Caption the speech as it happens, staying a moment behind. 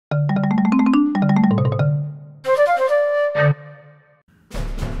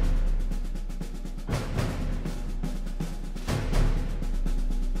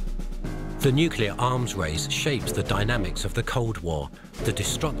The nuclear arms race shapes the dynamics of the Cold War. The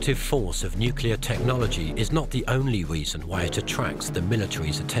destructive force of nuclear technology is not the only reason why it attracts the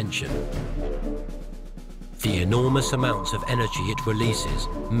military's attention. The enormous amounts of energy it releases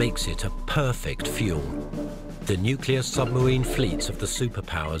makes it a perfect fuel. The nuclear submarine fleets of the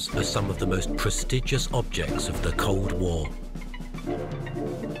superpowers are some of the most prestigious objects of the Cold War.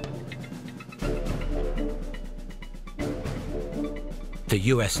 The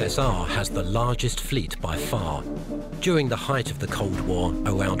USSR has the largest fleet by far. During the height of the Cold War,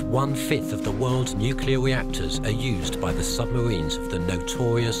 around 1/5 of the world's nuclear reactors are used by the submarines of the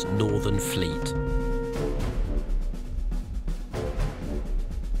notorious Northern Fleet.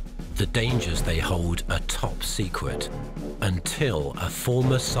 The dangers they hold are top secret, until a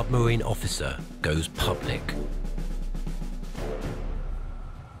former submarine officer goes public.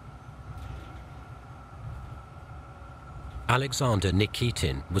 Alexander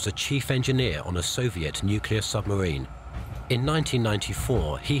Nikitin was a chief engineer on a Soviet nuclear submarine. In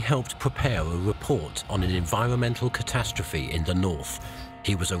 1994, he helped prepare a report on an environmental catastrophe in the north.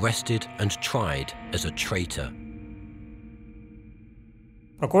 He was arrested and tried as a traitor.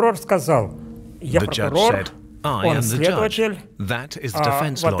 Прокурор сказал, я прокурор, он следователь, that is the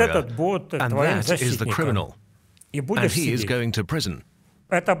defense вот lawyer, этот будет твоим защитником. И будешь сидеть.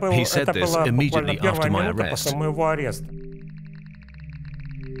 Это была буквально первая минута после моего ареста.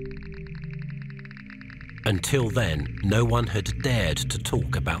 Until then, no one had dared to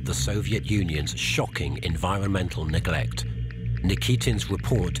talk about the Soviet Union's shocking environmental neglect. Nikitin's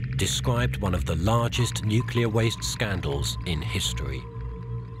report described one of the largest nuclear waste scandals in history.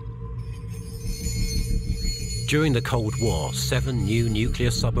 During the Cold War, 7 new nuclear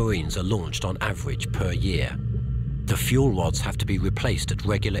submarines are launched on average per year. The fuel rods have to be replaced at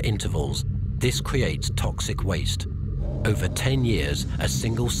regular intervals. This creates toxic waste. Over 10 years, a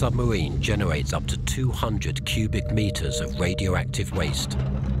single submarine generates up to 200 cubic meters of radioactive waste.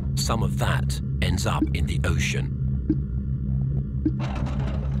 Some of that ends up in the ocean.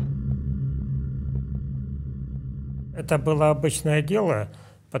 Это было обычное дело.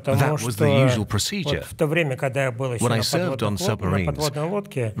 That was the usual procedure. When I served on submarines,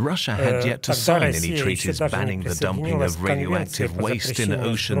 Russia had yet to sign any treaties banning the dumping of radioactive waste in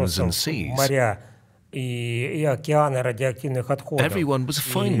oceans and seas. Everyone was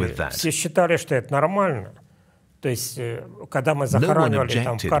fine with that. No one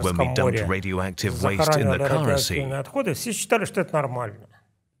objected when we dumped radioactive waste in the Kara Sea.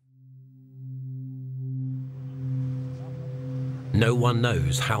 No one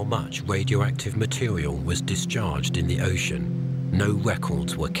knows how much radioactive material was discharged in the ocean. No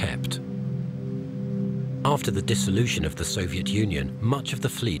records were kept. After the dissolution of the Soviet Union, much of the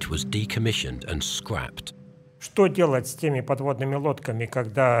fleet was decommissioned and scrapped. Что делать с теми подводными лодками,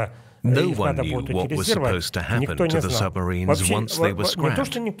 когда их надо будет утилизировать? Никто не знал. Вообще, не то,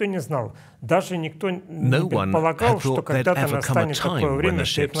 что никто не знал, даже никто не предполагал, что когда-то настанет такое время,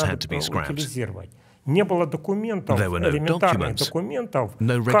 что их надо утилизировать. Не было документов, элементарных документов,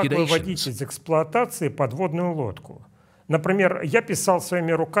 как выводить из эксплуатации подводную лодку. Например, я писал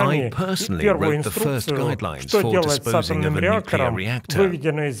своими руками первую инструкцию, что делать с атомным реактором,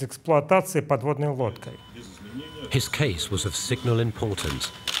 выведенным из эксплуатации подводной лодкой. His case was of signal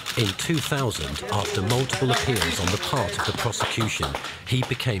importance. In 2000, after multiple appeals on the part of the prosecution, he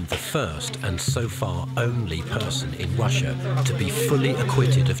became the first and so far only person in Russia to be fully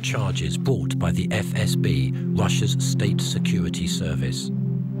acquitted of charges brought by the FSB, Russia's state security service.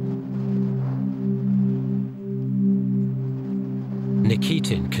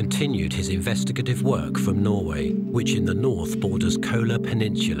 Nikitin continued his investigative work from Norway, which in the north borders Kola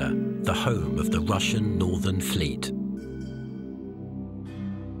Peninsula, the home of the Russian Northern Fleet.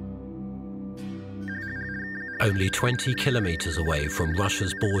 Only 20 kilometers away from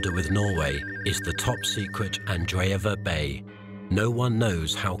Russia's border with Norway is the top-secret Andreeva Bay. No one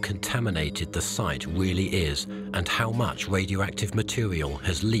knows how contaminated the site really is and how much radioactive material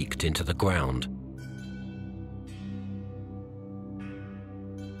has leaked into the ground.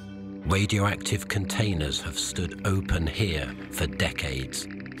 Radioactive containers have stood open here for decades.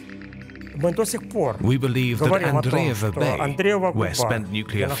 We believe that Andreeva Bay, where spent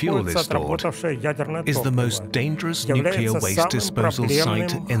nuclear fuel is stored, is the most dangerous nuclear waste disposal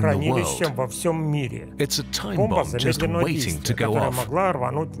site in the world. It's a time bomb just waiting to go off.